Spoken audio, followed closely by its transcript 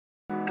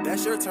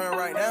That's your turn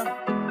right now.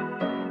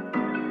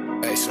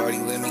 Hey, shorty,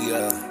 let me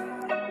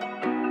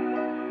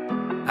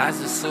I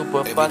just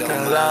super fucking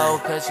low,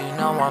 cause you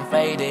know I'm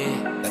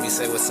faded. let me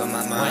say what's on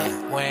my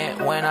mind.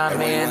 When I'm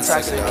Everyone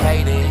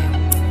intoxicated.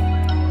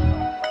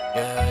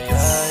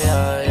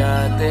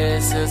 Yeah.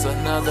 This is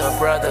another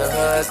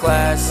brotherhood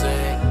classic.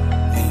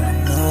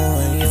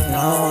 And you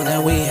know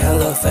that we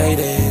hella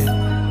faded.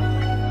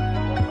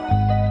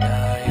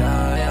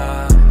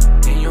 Yeah.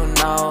 And you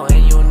know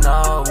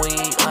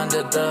we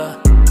under the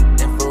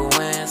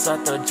influence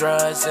of the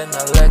drugs and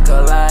the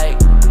liquor. Like,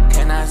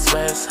 can I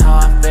express how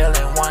I'm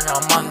feeling when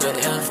I'm under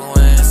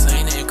influence?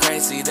 Ain't it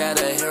crazy that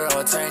a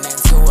hero turned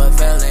into a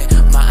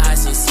villain? My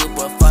eyes are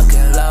super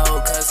fucking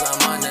low, cause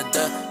I'm under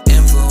the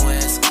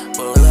influence.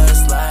 But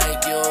looks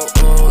like you,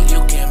 ooh,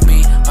 you can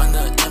be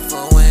under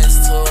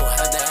influence too.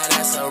 Have that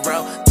as a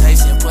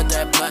rotation, put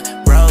that blunt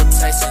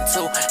rotation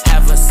too.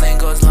 Have a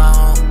singles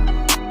long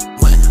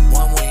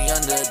when we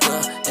under the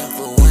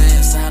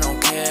influence. I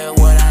don't care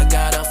what I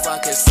gotta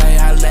fucking say,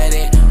 I let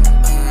it.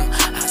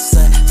 I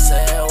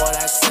said what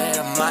I said.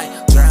 I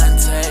might try and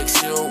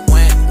text you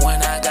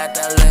when I got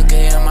that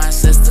liquor in my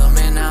system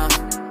and I'm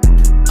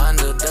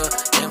under the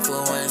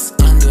influence.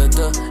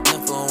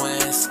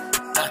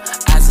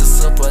 Eyes are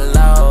super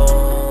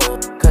low,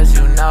 cause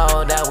you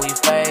know that we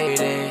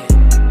faded.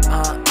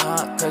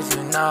 Cause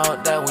you know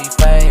that we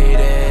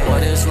faded.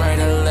 What is right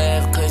or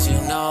left, cause you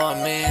know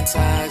I'm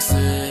intoxic.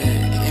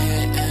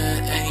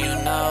 And you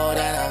know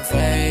that I'm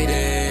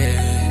faded.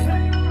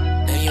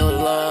 And your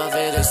love,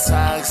 it is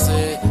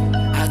toxic.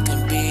 I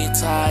can be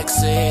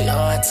toxic,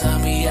 or tell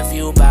me if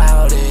you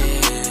bout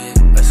it.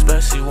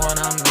 Especially when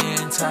I'm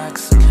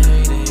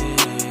intoxicated.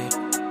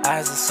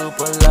 Eyes are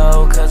super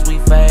low, cause we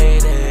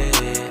faded.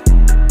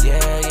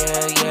 Yeah.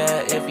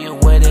 If you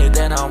with it,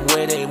 then I'm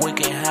with it. We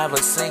can have a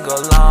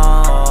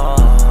sing-along.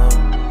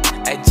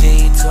 Hey,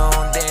 G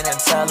tuned in and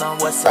tell them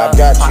what's up. I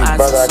got you, my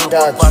brother, eyes I are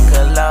got super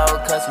fucking low,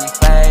 cause we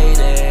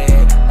faded.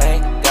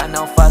 Ain't got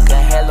no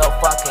fucking halo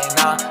fucking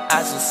on.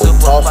 Eyes are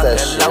super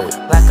fucking low,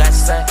 like I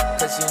said,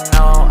 cause you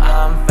know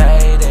I'm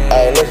faded.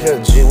 Hey, look here,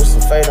 G, we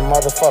some faded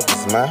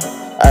motherfuckers, man.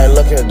 Hey,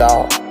 look here,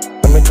 dawg.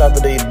 Let me talk to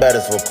these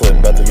baddies real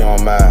quick, brother, you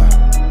don't mind.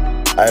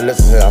 Hey,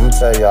 listen here, I'm gonna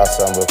tell y'all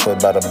something real quick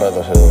about the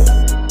brotherhood.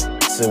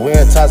 See, we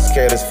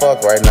intoxicated as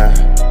fuck right now,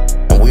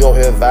 and we over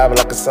here vibing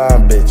like a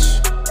son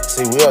bitch.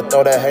 See, we'll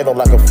throw that halo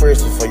like a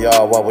frisbee for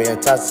y'all while we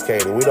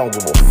intoxicated. We don't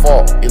give a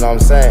fuck, you know what I'm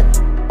saying?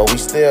 But we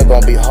still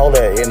gonna be holy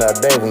at the end of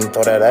the day when you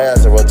throw that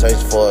ass in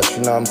rotation for us,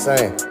 you know what I'm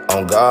saying?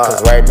 On God.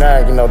 Cause right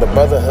now, you know, the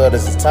brotherhood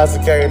is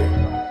intoxicated,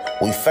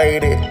 we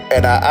faded,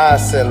 and our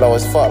eyes sit low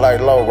as fuck like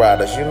low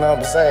riders, you know what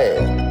I'm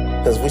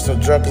saying? Cause we some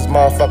drunkest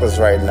motherfuckers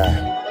right now.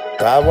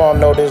 Cause I wanna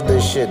know this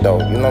shit though,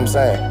 you know what I'm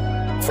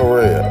saying?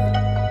 For real.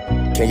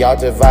 Can y'all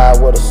just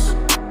vibe with us?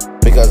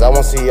 Because I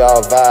wanna see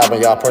y'all vibe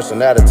and y'all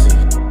personality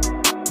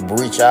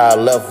reach our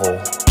level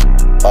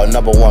of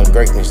 #1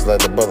 greatness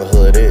like the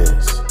brotherhood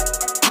is.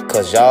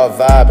 Cause y'all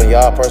vibe and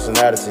y'all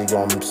personality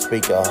gonna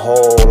speak a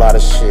whole lot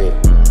of shit.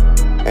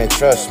 And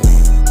trust me,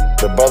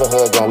 the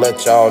brotherhood gonna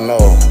let y'all know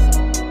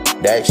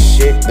that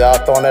shit y'all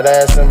throwing that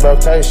ass in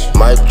rotation.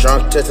 Mike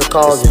drunk to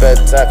call you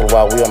spectacular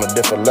while we on a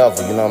different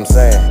level, you know what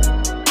I'm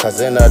saying?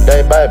 Cause in the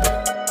day, baby,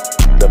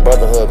 the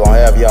brotherhood gonna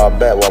have y'all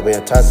back while we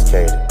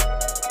intoxicated.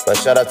 But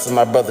shout out to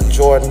my brother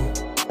Jordan,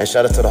 and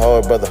shout out to the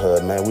whole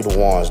brotherhood, man. We the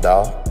ones,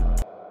 dawg.